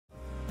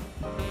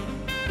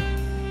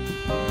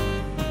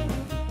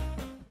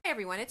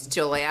everyone, it's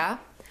Julia.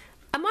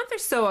 A month or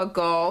so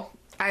ago,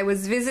 I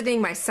was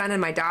visiting my son and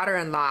my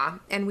daughter-in-law,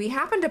 and we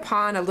happened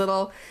upon a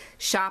little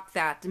shop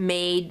that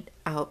made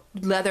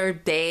leather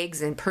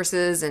bags and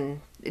purses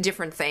and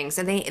different things.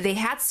 And they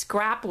had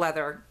scrap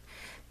leather,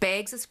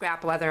 bags of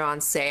scrap leather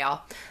on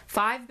sale.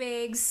 5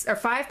 bags, or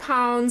 5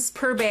 pounds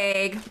per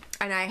bag,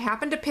 and I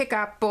happened to pick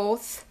up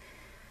both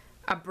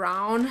a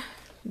brown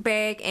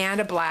bag and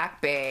a black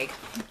bag.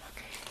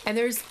 And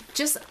there's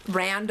just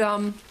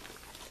random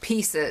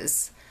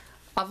pieces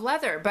of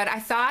leather, but I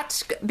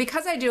thought,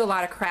 because I do a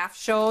lot of craft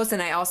shows and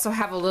I also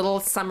have a little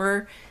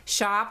summer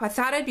shop, I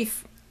thought it'd be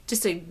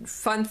just a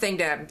fun thing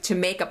to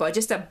make up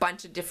just a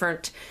bunch of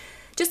different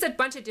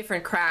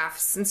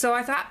crafts. And so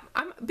I thought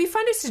it'd be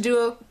fun just to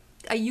do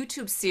a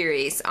YouTube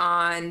series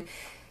on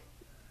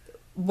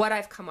what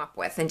I've come up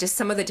with and just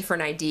some of the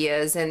different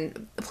ideas.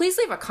 And please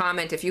leave a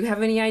comment if you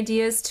have any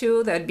ideas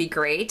too, that'd be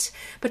great.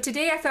 But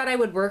today I thought I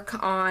would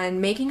work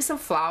on making some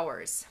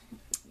flowers.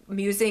 I'm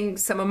using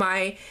some of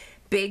my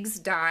Big's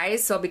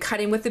dies, so I'll be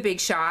cutting with the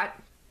BigShot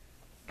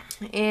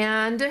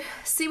and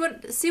see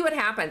what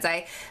happens.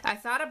 I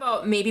thought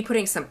about maybe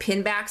putting some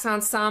pin backs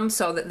on some,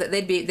 so that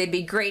they'd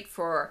be great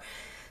for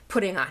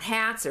putting on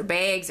hats or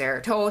bags or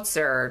totes,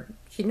 or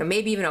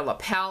maybe even a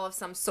lapel of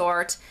some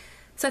sort.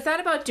 So I thought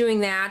about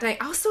doing that. I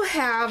also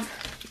have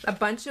a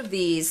bunch of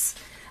these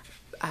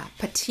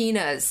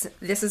patinas.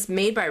 This is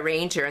made by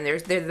Ranger, and they're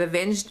the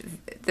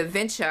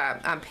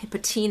Vincha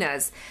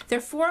patinas. They're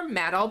for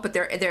metal, but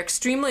they're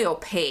extremely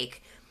opaque.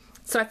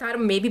 So I thought it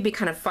would maybe be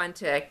kind of fun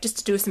to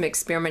just do some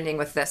experimenting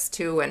with this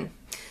too, and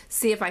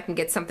see if I can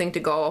get something to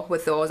go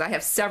with those. I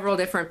have several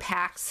different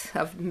packs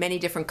of many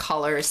different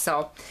colors.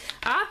 So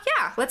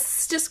yeah,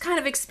 let's just kind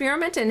of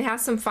experiment and have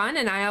some fun,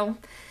 and I'll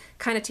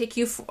kind of take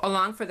you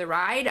along for the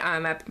ride.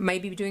 I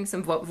might be doing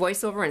some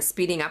voiceover and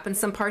speeding up in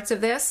some parts of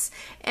this,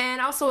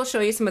 and also I'll show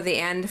you some of the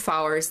end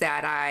flowers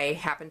that I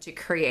happen to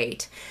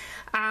create.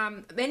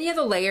 Many of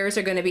the layers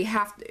are going to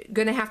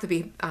have to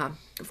be,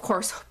 of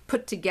course,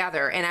 put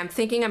together, and I'm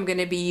thinking I'm going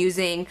to be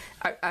using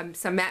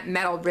some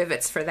metal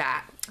rivets for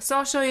that. So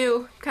I'll show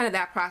you kind of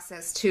that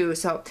process too.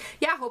 So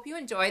yeah, hope you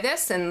enjoy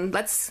this, and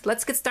let's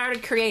get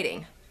started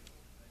creating.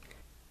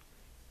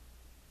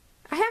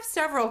 I have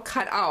several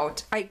cut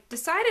out. I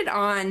decided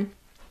on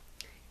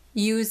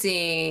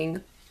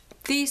using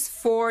these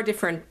 4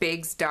 different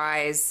Big's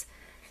dies.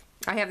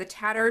 I have the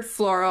Tattered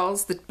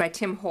Florals by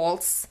Tim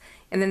Holtz,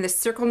 and then the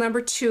circle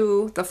number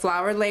 2, the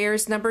flower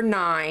layers number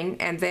 9,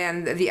 and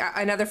then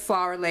another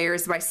flower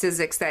layers by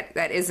Sizzix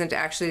that isn't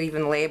actually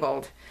even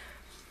labeled.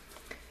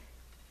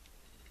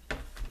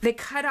 They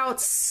cut out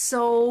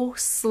so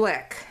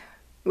slick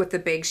with the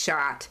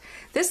BigShot.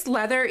 This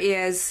leather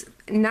is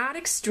not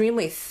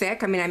extremely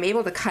thick. I mean, I'm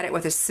able to cut it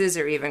with a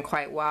scissor even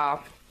quite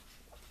well.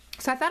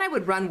 So I thought I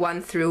would run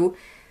one through.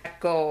 That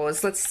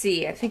goes. Let's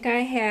see. I think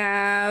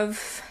I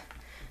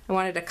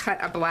wanted to cut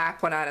a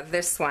black one out of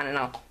this one, and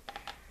I'll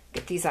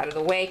get these out of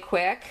the way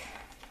quick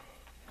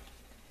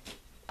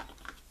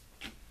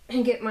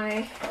and get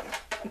my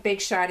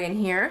BigShot in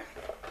here.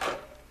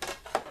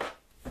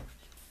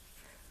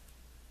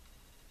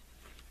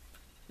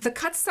 The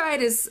cut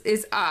side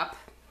is up,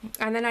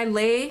 and then I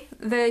lay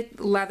the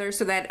leather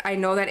so that I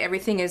know that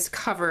everything is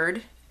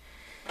covered,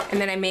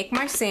 and then I make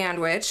my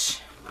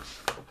sandwich,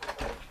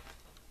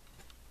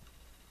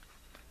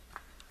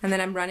 and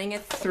then I'm running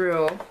it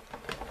through.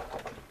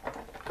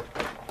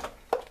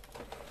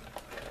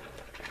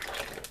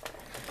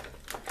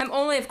 I'm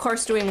only, of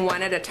course, doing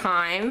one at a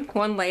time,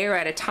 one layer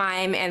at a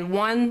time, and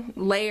one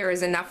layer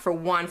is enough for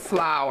one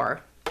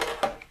flower.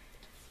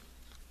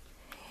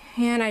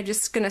 And I'm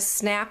just going to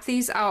snap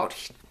these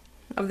out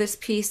of this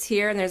piece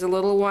here, and there's a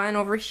little one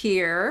over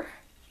here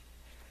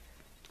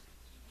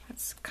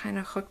that's kind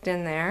of hooked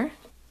in there.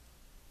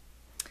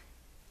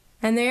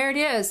 And there it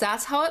is.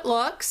 That's how it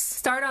looks.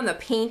 Start on the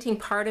painting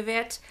part of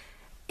it.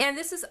 And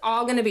this is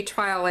all going to be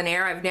trial and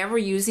error. I've never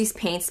used these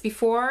paints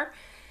before,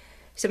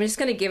 so I'm just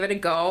going to give it a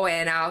go,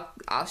 and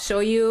I'll show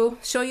you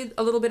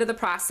a little bit of the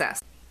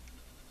process.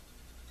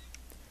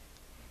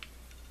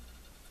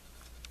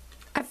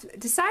 I've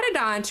decided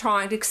on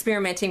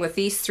experimenting with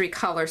these 3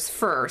 colors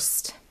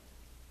first.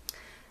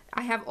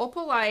 I have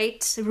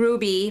Opalite,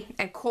 Ruby,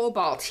 and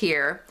Cobalt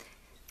here.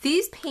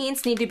 These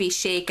paints need to be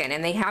shaken,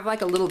 and they have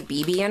like a little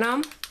BB in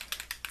them.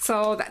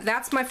 So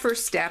that's my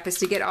first step, is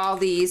to get all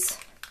these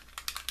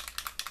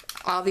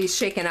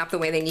shaken up the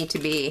way they need to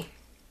be.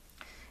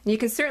 And you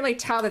can certainly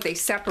tell that they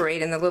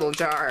separate in the little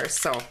jars.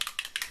 So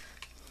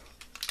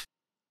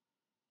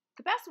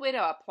the best way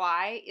to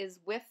apply is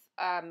with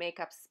a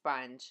makeup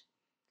sponge.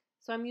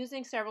 So I'm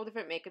using several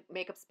different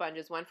makeup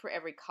sponges, one for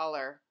every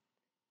color.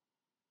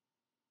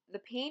 The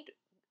paint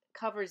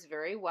covers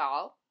very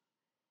well,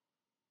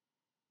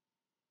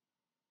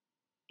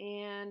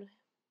 and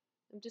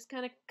I'm just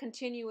kind of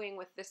continuing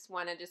with this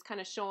one and just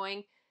kind of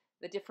showing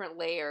the different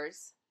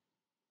layers.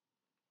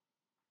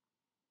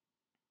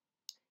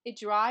 It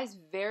dries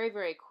very,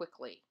 very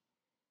quickly.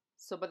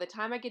 So by the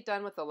time I get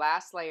done with the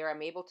last layer,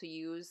 I'm able to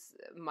use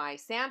my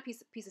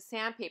piece of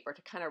sandpaper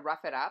to kind of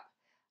rough it up.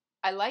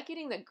 I like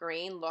getting the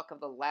grain look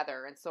of the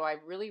leather, and so I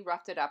really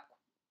roughed it up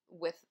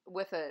with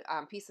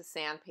a piece of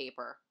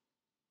sandpaper.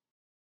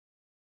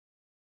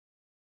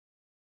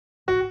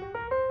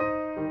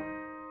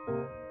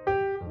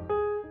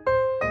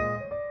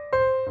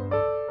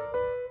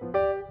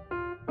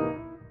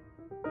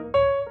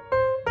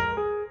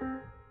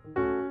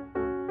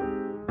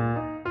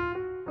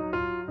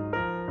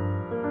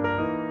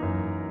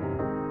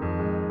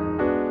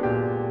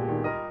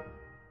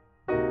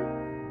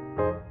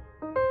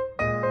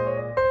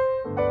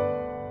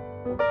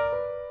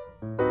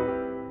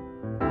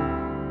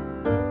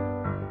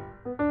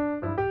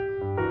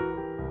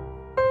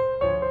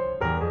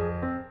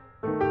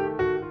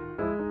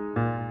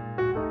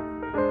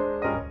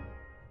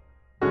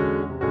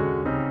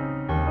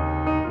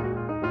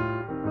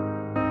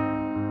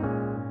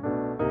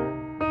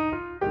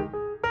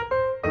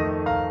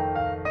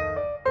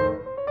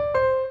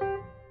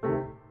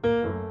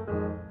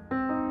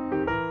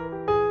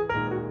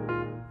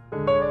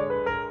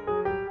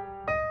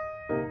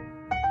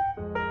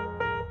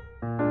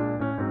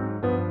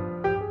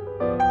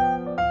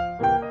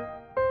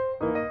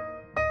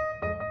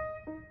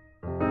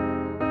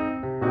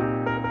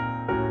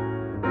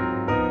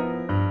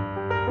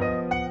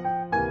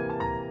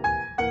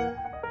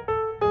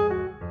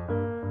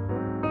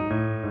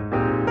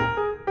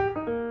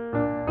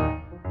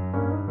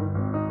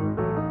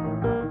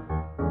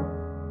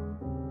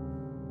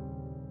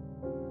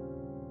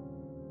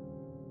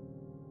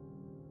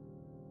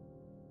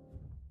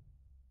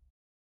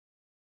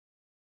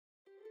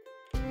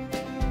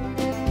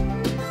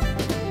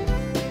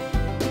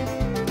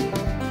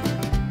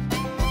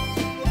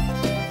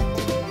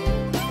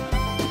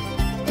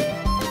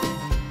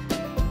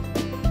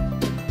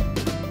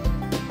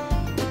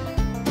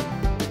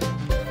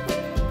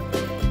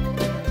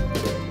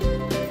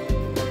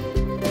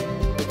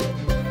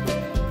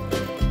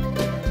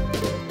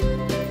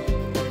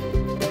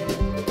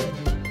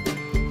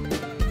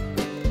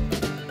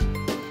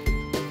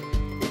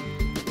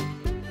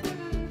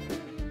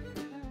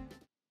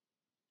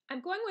 I'm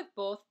going with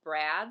both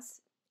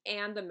brads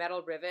and the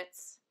metal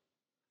rivets.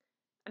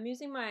 I'm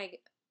using my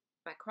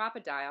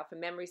crocodile from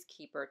Memory's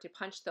Keeper to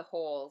punch the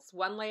holes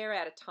one layer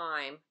at a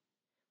time,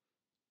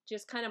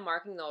 just kind of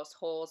marking those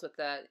holes with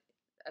a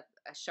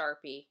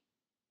Sharpie.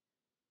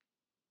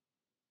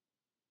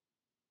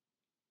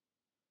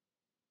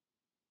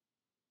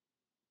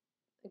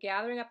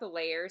 Gathering up the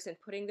layers and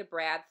putting the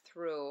brad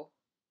through.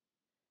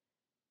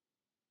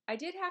 I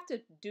did have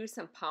to do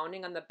some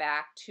pounding on the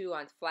back too,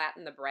 on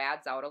flatten the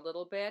brads out a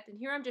little bit. And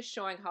here I'm just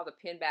showing how the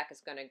pin back is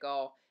going to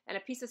go, and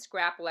a piece of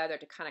scrap leather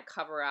to kind of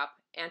cover up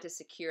and to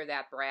secure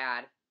that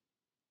brad.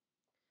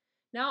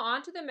 Now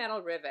onto the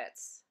metal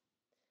rivets.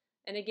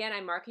 And again,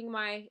 I'm marking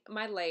my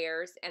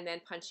layers and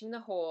then punching the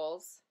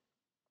holes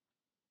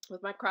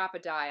with my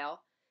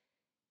crocodile.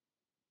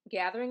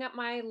 Gathering up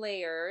my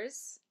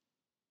layers.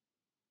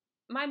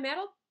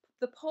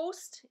 The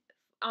post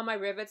on my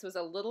rivets was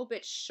a little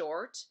bit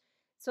short.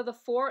 So the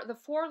four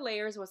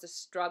layers was a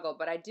struggle,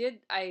 but I did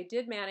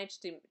manage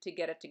to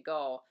get it to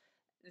go.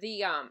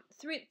 The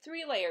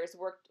three layers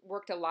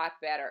worked a lot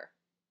better.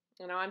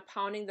 You know, I'm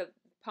pounding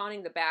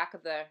the back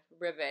of the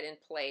rivet in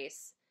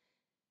place.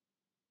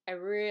 I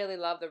really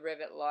love the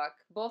rivet look,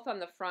 both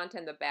on the front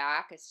and the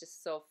back. It's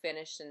just so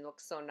finished and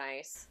looks so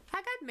nice. I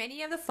got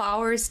many of the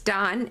flowers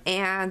done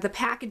and the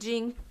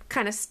packaging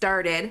kind of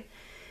started.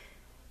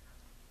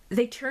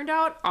 They turned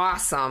out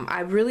awesome. I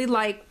really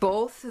like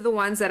both the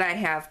ones that I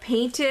have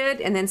painted,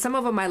 and then some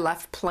of them I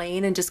left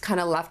plain and just kind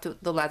of left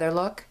the leather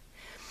look.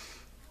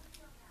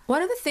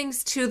 One of the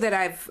things too that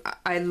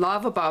I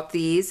love about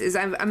these is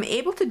I'm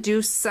able to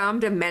do some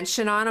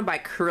dimension on them by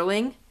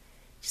curling,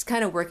 just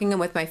kind of working them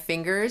with my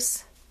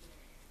fingers.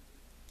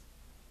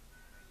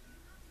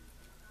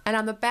 And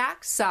on the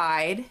back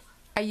side,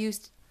 I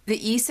used the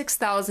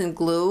E6000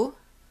 glue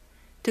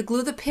to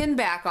glue the pin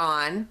back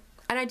on.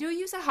 And I do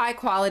use a high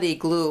quality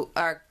glue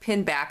or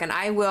pin back, and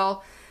I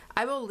will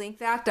link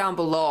that down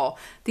below.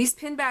 These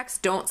pin backs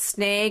don't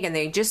snag, and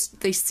they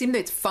seem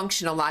to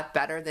function a lot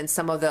better than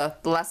some of the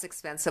less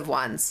expensive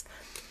ones.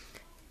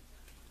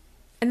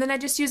 And then I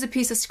just use a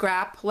piece of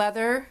scrap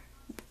leather,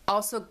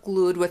 also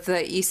glued with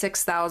the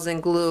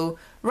E6000 glue,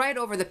 right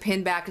over the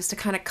pin back, just to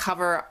kind of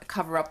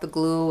cover up the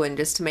glue and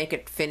just to make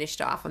it finished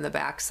off on the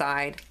back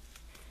side.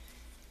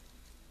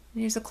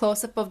 Here's a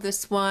close-up of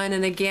this one,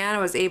 and again I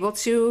was able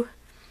to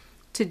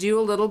do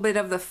a little bit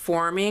of the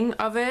forming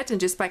of it, and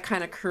just by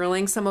kind of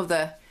curling some of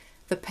the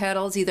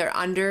petals either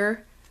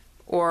under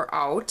or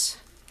out.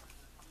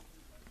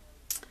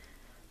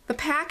 The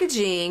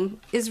packaging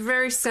is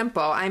very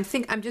simple. I'm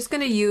just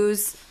going to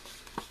use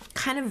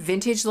kind of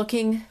vintage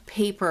looking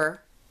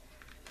paper.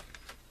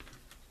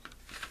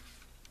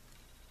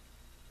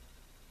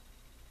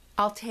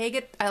 I'll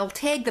tag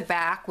the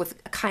back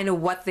with kind of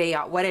what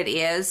it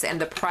is and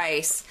the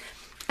price,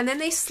 and then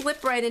they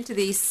slip right into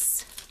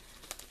these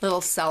little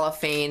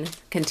cellophane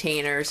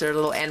containers or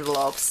little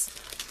envelopes.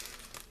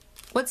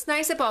 What's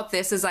nice about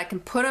this is I can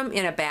put them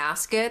in a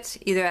basket,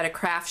 either at a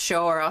craft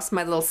show or else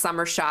my little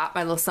summer shop,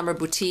 my little summer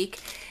boutique.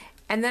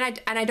 And then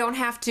I don't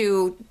have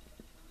to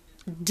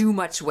do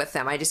much with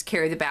them. I just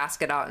carry the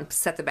basket out and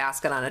set the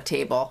basket on a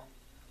table.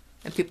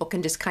 And people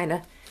can just kind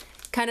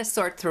of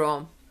sort through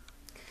them.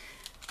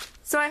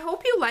 So I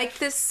hope you like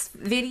this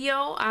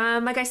video.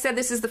 Like I said,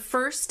 this is the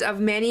first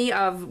of many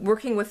of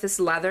working with this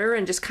leather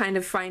and just kind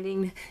of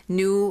finding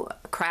new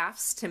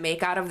crafts to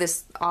make out of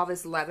all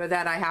this leather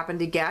that I happen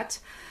to get.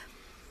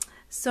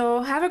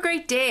 So have a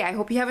great day. I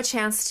hope you have a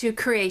chance to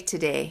create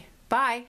today. Bye.